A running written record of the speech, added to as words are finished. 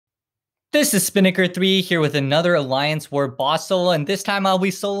This is Spinnaker3 here with another Alliance War boss solo, and this time I'll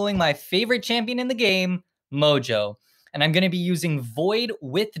be soloing my favorite champion in the game, Mojo. And I'm going to be using Void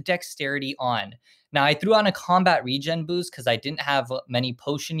with Dexterity on. Now, I threw on a combat regen boost because I didn't have many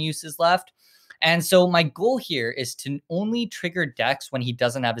potion uses left. And so my goal here is to only trigger Dex when he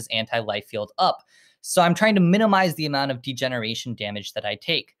doesn't have his anti-life field up. So I'm trying to minimize the amount of degeneration damage that I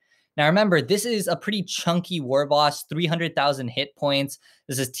take. Now remember, this is a pretty chunky war boss, 300,000 hit points.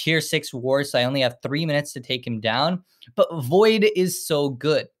 This is tier 6 war, so I only have 3 minutes to take him down. But Void is so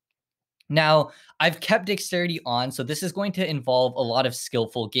good. Now, I've kept Dexterity on, so this is going to involve a lot of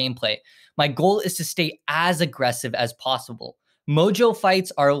skillful gameplay. My goal is to stay as aggressive as possible. Mojo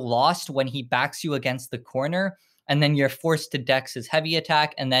fights are lost when he backs you against the corner, and then you're forced to dex his heavy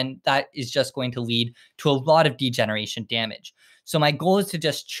attack, and then that is just going to lead to a lot of degeneration damage. So my goal is to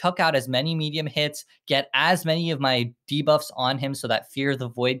just chuck out as many medium hits, get as many of my debuffs on him so that Fear of the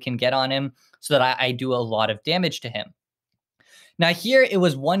Void can get on him, so that I do a lot of damage to him. Now here it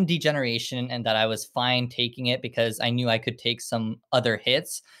was one degeneration and that I was fine taking it because I knew I could take some other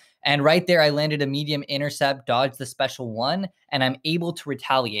hits. And right there I landed a medium intercept, dodged the special one, and I'm able to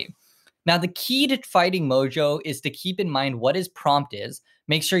retaliate. Now the key to fighting Mojo is to keep in mind what his prompt is.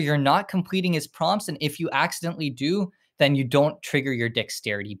 Make sure you're not completing his prompts, and if you accidentally do, then you don't trigger your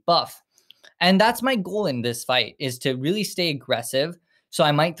dexterity buff. And that's my goal in this fight, is to really stay aggressive. So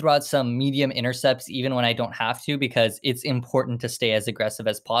I might throw out some medium intercepts even when I don't have to, because it's important to stay as aggressive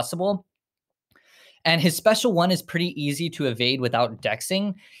as possible. And his special one is pretty easy to evade without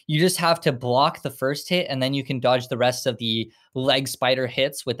dexing. You just have to block the first hit, and then you can dodge the rest of the leg spider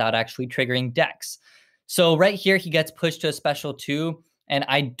hits without actually triggering dex. So right here, he gets pushed to a special 2, and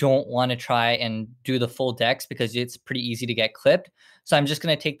I don't want to try and do the full dex because it's pretty easy to get clipped. So I'm just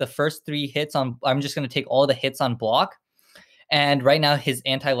going to take the first 3 hits on, I'm just going to take all the hits on block. And right now his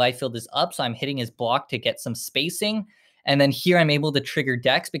anti-life field is up, so I'm hitting his block to get some spacing. And then here I'm able to trigger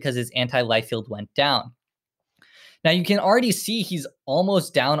dex because his anti-life field went down. Now you can already see he's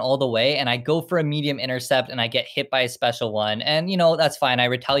almost down all the way, and I go for a medium intercept and I get hit by a special one. And that's fine. I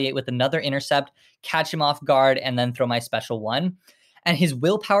retaliate with another intercept, catch him off guard, and then throw my special one. And his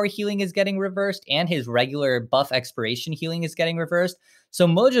willpower healing is getting reversed, and his regular buff expiration healing is getting reversed. So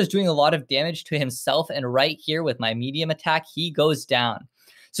Mojo's doing a lot of damage to himself, and right here with my medium attack, he goes down.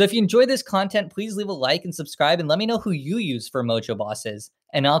 So if you enjoy this content, please leave a like and subscribe, and let me know who you use for Mojo bosses,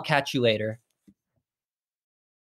 and I'll catch you later.